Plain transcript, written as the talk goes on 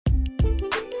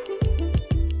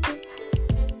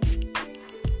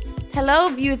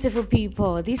Hello, beautiful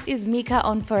people. This is Mika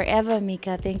on Forever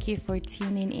Mika. Thank you for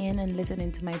tuning in and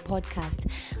listening to my podcast.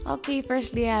 Okay,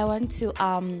 firstly, I want to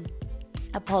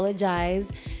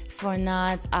apologize for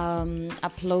not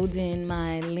uploading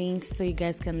my links so you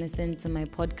guys can listen to my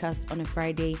podcast on a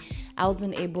Friday. I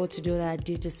wasn't able to do that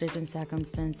due to certain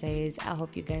circumstances. I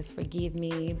hope you guys forgive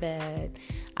me, but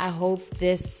I hope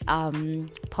this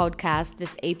podcast,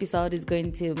 this episode is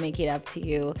going to make it up to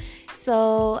you.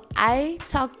 So I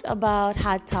talked about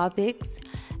hot topics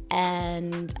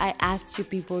and I asked you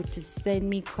people to send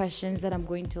me questions that I'm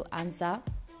going to answer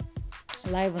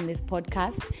live on this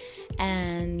podcast,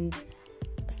 and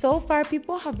so far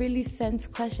people have really sent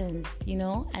questions,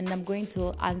 and I'm going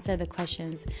to answer the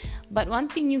questions. But one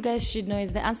thing you guys should know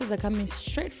is the answers are coming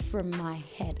straight from my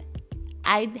head.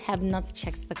 I have not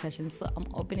checked the questions, so I'm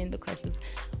opening the questions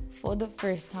for the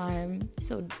first time.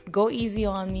 So go easy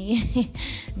on me.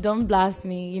 Don't blast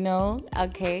me,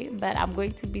 Okay, but I'm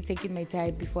going to be taking my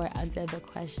time before I answer the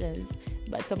questions.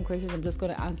 But some questions I'm just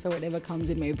going to answer whatever comes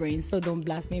in my brain, so don't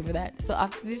blast me for that. So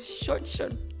after this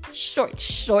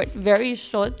very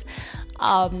short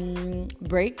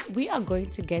break, we are going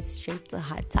to get straight to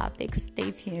hot topics.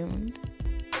 Stay tuned.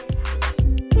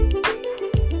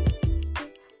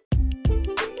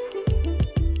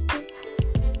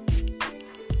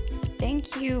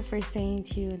 Thank you for staying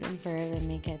tuned on Forever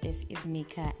Mika. This is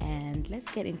Mika, and let's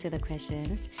get into the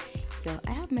questions. So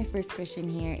I have my first question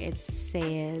here. It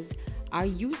says, are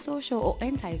you social or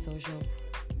antisocial?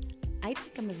 I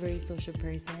think I'm a very social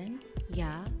person.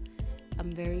 Yeah,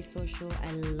 I'm very social.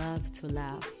 I love to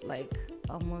laugh. Like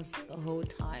almost the whole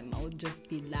time I would just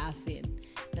be laughing.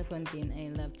 That's one thing I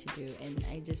love to do, and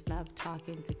I just love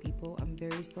talking to people. I'm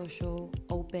very social,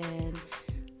 open.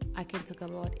 I can talk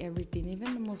about everything,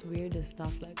 even the most weirdest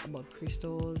stuff, like about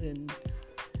crystals and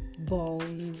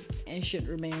bones, ancient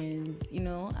remains.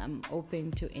 I'm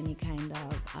open to any kind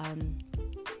of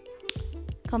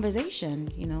conversation,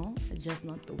 just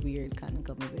not the weird kind of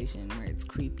conversation where it's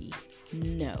creepy.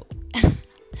 No.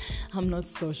 I'm not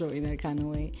social in that kind of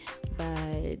way.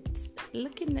 But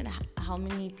looking at how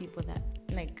many people that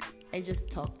I just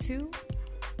talk to,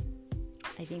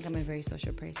 I think I'm a very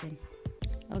social person.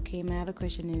 Okay, my other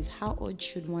question is, how old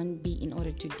should one be in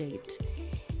order to date?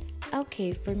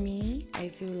 Okay, for me, I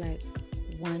feel like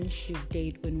one should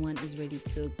date when one is ready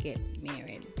to get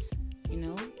married.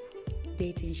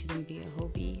 Dating shouldn't be a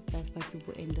hobby. That's why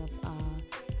people end up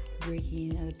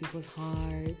breaking other people's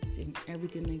hearts and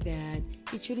everything like that.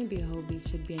 It shouldn't be a hobby. It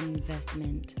should be an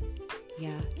investment.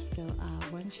 Yeah, so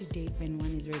one should date when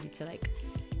one is ready to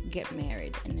get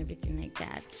married and everything like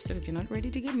that. So if you're not ready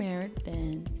to get married,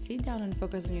 then sit down and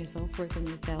focus on yourself, work on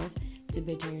yourself to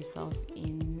better yourself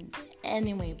in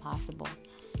any way possible.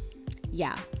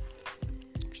 Yeah.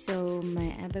 So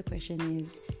my other question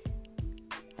is,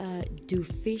 do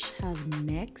fish have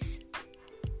necks?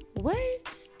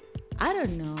 What? I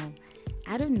don't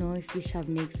know if fish have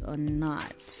necks or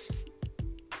not.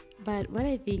 But what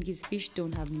I think is fish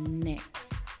don't have necks.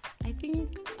 I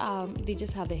think they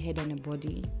just have the head on a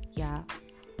body. Yeah,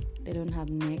 they don't have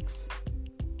necks.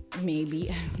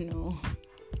 Maybe,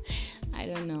 I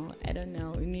don't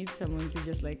know. We need someone to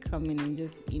just come in and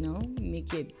just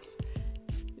make it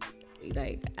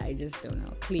I just don't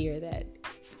know, clear that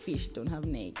fish don't have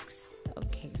necks.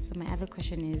 Okay, so my other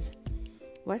question is,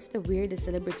 what's the weirdest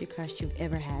celebrity crush you've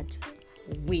ever had?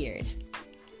 Weird.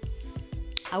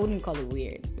 I wouldn't call it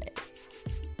weird, but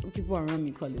people around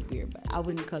me call it weird, but I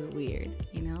wouldn't call it weird,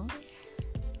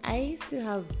 I used to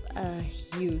have a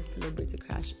huge celebrity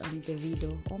crush on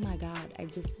Davido. Oh my God, I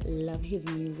just love his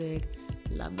music,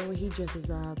 love the way he dresses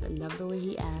up, I love the way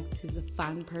he acts. He's a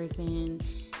fun person.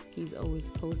 He's always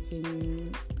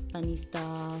posting funny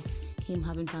stuff, him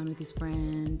having fun with his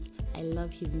friends. I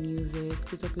love his music.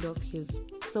 To top it off, he's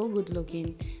so good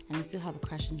looking, and I still have a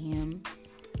crush on him.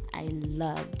 I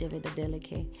love David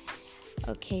Adeleke.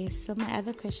 Okay, so my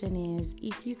other question is,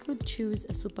 if you could choose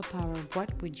a superpower,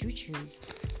 what would you choose?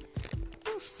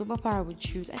 What superpower I would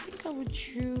choose? I think I would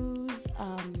choose,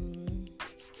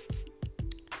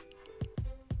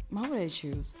 what would I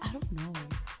choose? I don't know.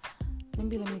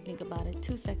 Maybe let me think about it.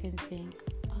 2 seconds, think.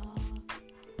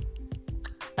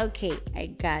 Okay, I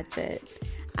got it.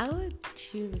 I would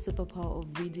choose the superpower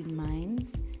of reading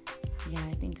minds. Yeah,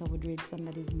 I think I would read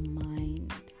somebody's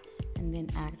mind and then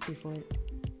act before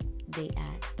they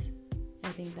act. I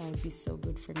think that would be so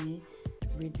good for me.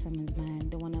 Read someone's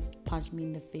mind. They want to punch me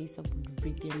in the face. I would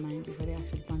read their mind before they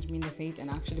actually punch me in the face, and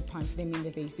actually punch them in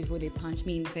the face before they punch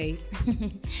me in the face.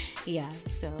 Yeah,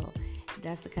 so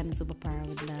that's the kind of superpower I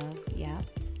would love. Yeah.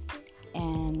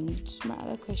 And my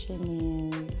other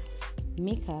question is,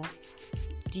 Mika,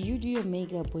 Do you do your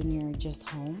makeup when you're just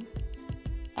home?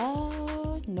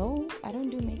 No, I don't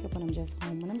do makeup when I'm just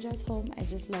home. When I'm just home, I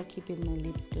just like keeping my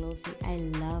lips glossy. I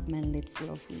love my lips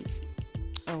glossy.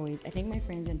 Always. I think my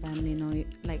friends and family know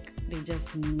it. Like, they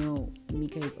just know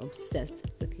Mika is obsessed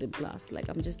with lip gloss. Like,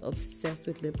 I'm just obsessed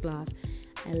with lip gloss.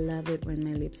 I love it when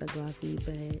my lips are glossy,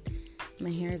 but my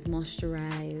hair is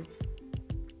moisturized.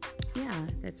 Yeah,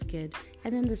 that's good.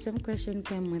 And then the same question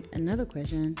came with another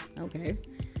question. Okay.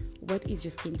 What is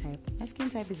your skin type? My skin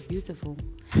type is beautiful.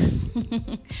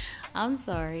 I'm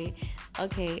sorry.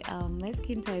 Okay, my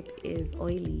skin type is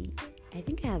oily. I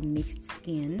think I have mixed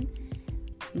skin.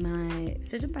 My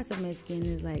certain parts of my skin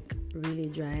is like really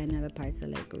dry and other parts are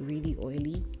like really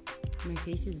oily. My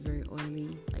face is very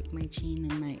oily, like my chin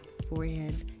and my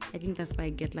forehead. I think that's why I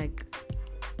get like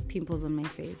pimples on my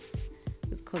face.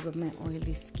 It's because of my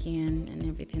oily skin and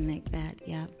everything like that.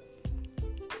 Yeah.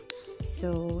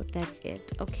 So that's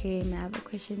it. Okay, my other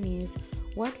question is,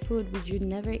 what food would you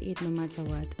never eat no matter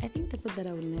what? I think the food that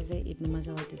I would never eat no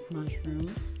matter what is mushroom.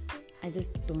 I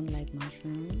just don't like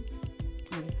mushroom.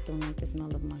 I just don't like the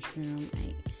smell of mushroom.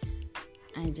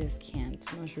 I just can't.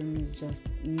 Mushroom is just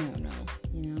no,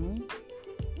 you know?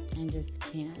 I just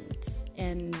can't.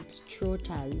 And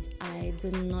trotas. I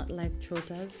do not like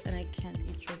trotas, and I can't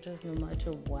eat trotas no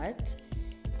matter what.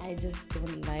 I just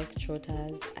don't like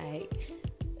trotas.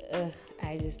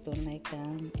 I just don't like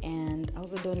them. And I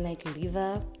also don't like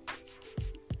liver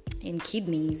and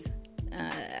kidneys.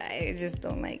 I just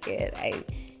don't like it. I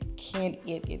can't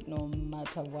eat it no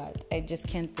matter what. I just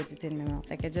can't put it in my mouth.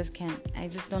 Like, I just can't. I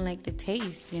just don't like the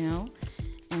taste, you know?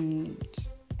 And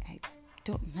I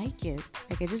don't like it.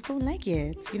 Like, I just don't like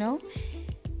it, you know?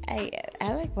 I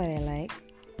like what I like.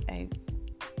 I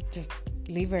just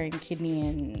liver and kidney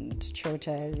and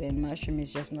trotas and mushroom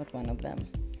is just not one of them.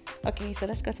 Okay, so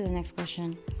let's go to the next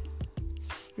question.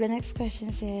 The next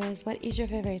question says, what is your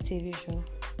favorite TV show?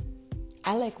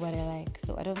 I like what I like,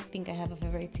 so I don't think I have a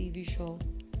favorite TV show.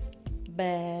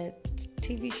 But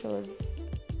TV shows,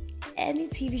 any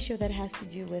TV show that has to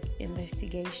do with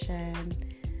investigation,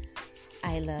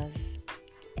 I love.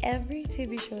 Every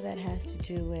TV show that has to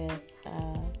do with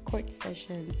court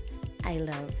sessions, I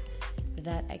love.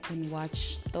 That I can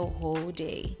watch the whole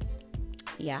day.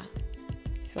 Yeah.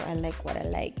 So I like what I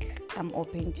like. I'm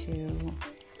open to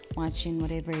watching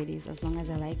whatever it is. As long as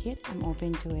I like it, I'm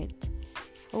open to it.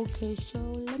 Okay, so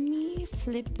let me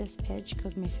flip this page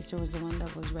because my sister was the one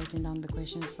that was writing down the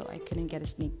questions, so I couldn't get a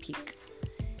sneak peek.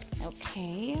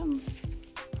 Okay.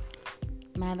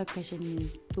 My other question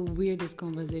is the weirdest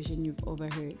conversation you've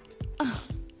overheard.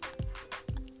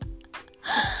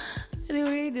 The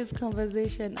weirdest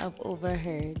conversation I've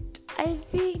overheard. I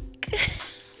think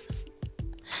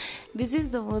this is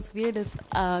the most weirdest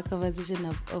conversation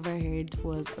I've overheard.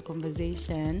 Was a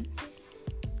conversation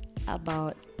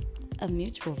about a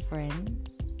mutual friend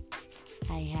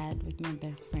I had with my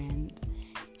best friend.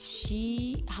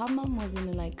 Her mom was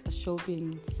in like a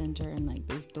shopping center and like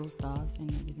they stole stuff and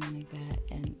everything like that,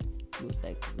 and it was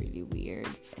like really weird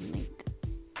and like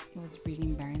it was really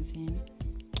embarrassing.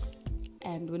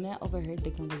 And when I overheard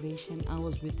the conversation, I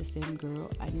was with the same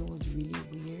girl and it was really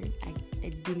weird. I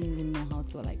didn't even know how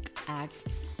to like act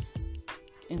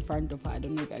in front of her. I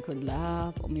don't know if I could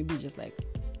laugh or maybe just like,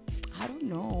 I don't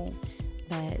know.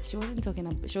 But she wasn't talking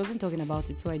about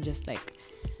it, so I just like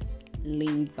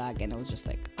leaned back and I was just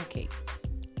like, okay,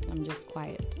 I'm just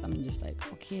quiet. I'm just like,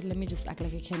 okay, let me just act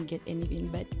like I can't get anything.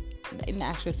 But in the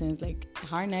actual sense, like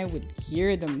her and I would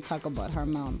hear them talk about her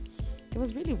mom. It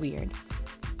was really weird.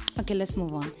 Okay, let's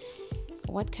move on.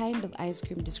 What kind of ice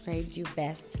cream describes you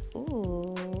best?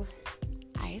 Ooh,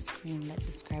 ice cream that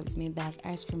describes me best.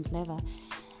 Ice cream flavor.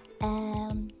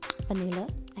 Vanilla.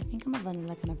 I think I'm a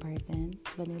vanilla kind of person.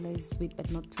 Vanilla is sweet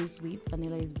but not too sweet.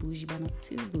 Vanilla is bougie but not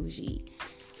too bougie.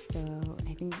 So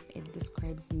I think it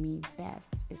describes me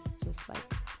best. It's just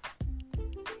like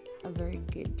a very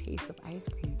good taste of ice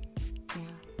cream.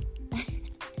 Yeah.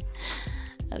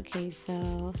 Okay,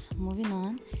 so moving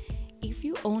on. If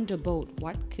you owned a boat,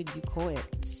 what could you call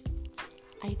it?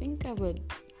 I think I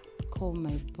would call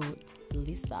my boat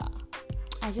Lisa.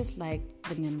 I just like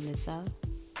the name Lisa.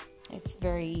 It's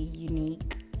very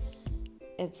unique.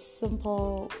 It's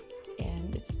simple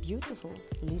and it's beautiful.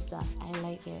 Lisa, I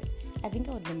like it. I think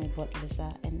I would name my boat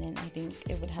Lisa, and then I think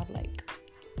it would have like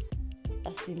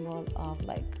a symbol of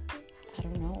like, I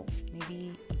don't know,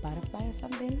 maybe a butterfly or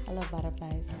something. I love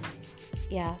butterflies.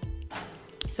 Yeah.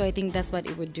 So I think that's what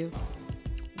it would do.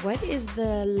 What is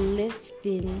the last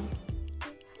thing?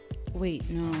 Wait,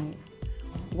 no.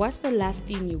 What's the last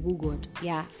thing you Googled?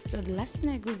 Yeah. So the last thing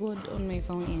I Googled on my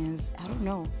phone is, I don't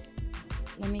know.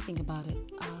 Let me think about it.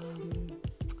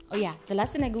 Oh yeah, the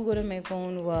last thing I googled on my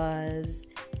phone was,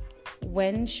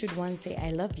 when should one say I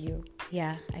love you?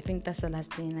 Yeah, I think that's the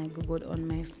last thing I googled on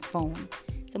my phone.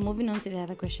 So moving on to the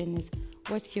other question is,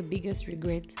 what's your biggest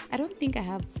regret? I don't think I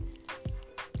have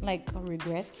like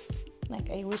regrets. Like,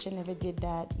 I wish I never did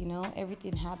that.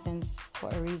 Everything happens for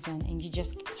a reason, and you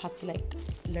just have to like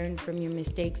learn from your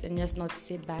mistakes and just not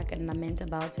sit back and lament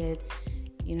about it.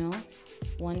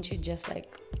 One should just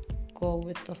like go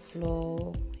with the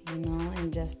flow,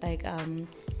 and just like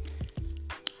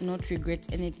not regret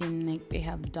anything like they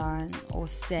have done or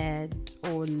said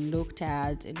or looked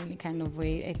at in any kind of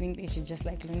way. I think they should just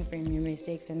like learn from your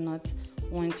mistakes and not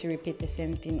want to repeat the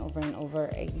same thing over and over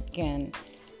again.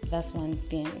 That's one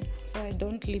thing. So I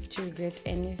don't live to regret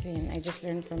anything. I just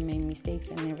learn from my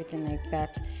mistakes and everything like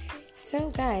that.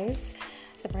 So guys,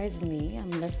 surprisingly,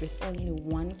 I'm left with only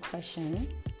one question.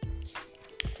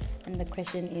 And the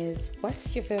question is,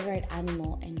 what's your favorite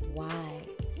animal and why?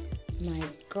 My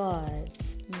God,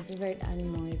 my favorite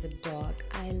animal is a dog.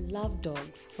 I love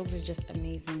dogs. Dogs are just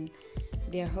amazing.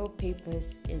 Their whole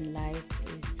purpose in life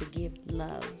is to give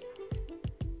love.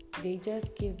 They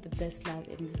just give the best love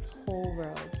in this whole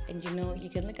world. And you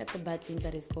can look at the bad things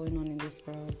that is going on in this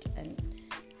world, and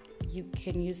you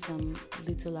can use some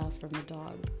little love from a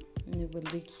dog. And it will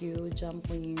lick you,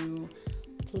 jump on you,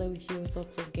 play with you,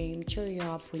 sorts of game, cheer you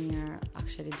up when you're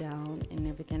actually down and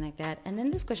everything like that. And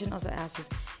then this question also asks,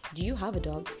 do you have a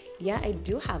dog? Yeah, I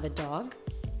do have a dog.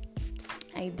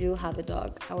 I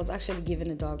was actually given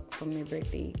a dog for my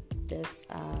birthday this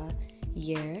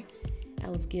year. I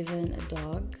was given a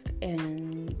dog,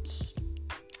 and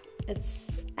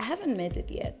I haven't met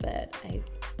it yet, but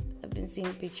I've been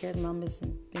seeing pictures. Mom has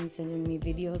been sending me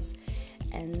videos,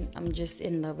 and I'm just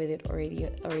in love with it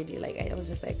already. Like, I was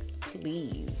just like,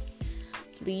 please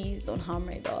don't harm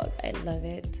my dog. I love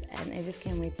it, and I just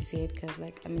can't wait to see it, because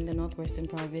like I'm in the northwestern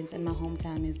province and my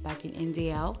hometown is back in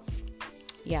NDL.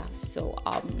 Yeah, so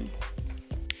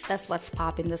that's what's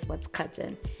popping, that's what's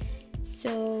cutting.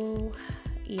 So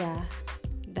yeah,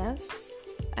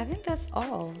 I think that's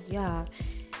all. Yeah,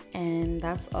 and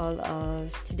that's all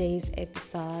of today's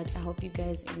episode. I hope you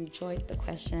guys enjoyed the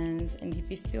questions, and if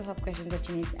you still have questions that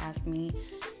you need to ask me,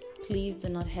 please do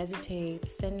not hesitate.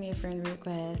 Send me a friend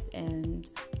request, and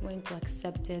I'm going to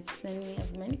accept it. Send me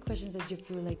as many questions as you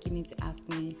feel like you need to ask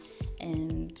me,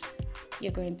 and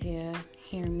you're going to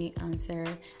hear me answer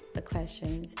the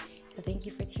questions. So thank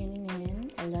you for tuning in.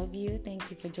 I love you. Thank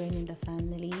you for joining the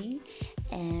family,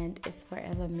 and it's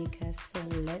forever Mika. So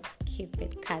let's keep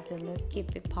it cutting. Let's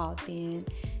keep it popping.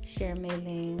 Share my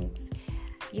links.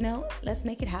 Let's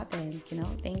make it happen.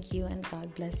 Thank you, and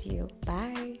God bless you.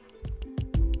 Bye.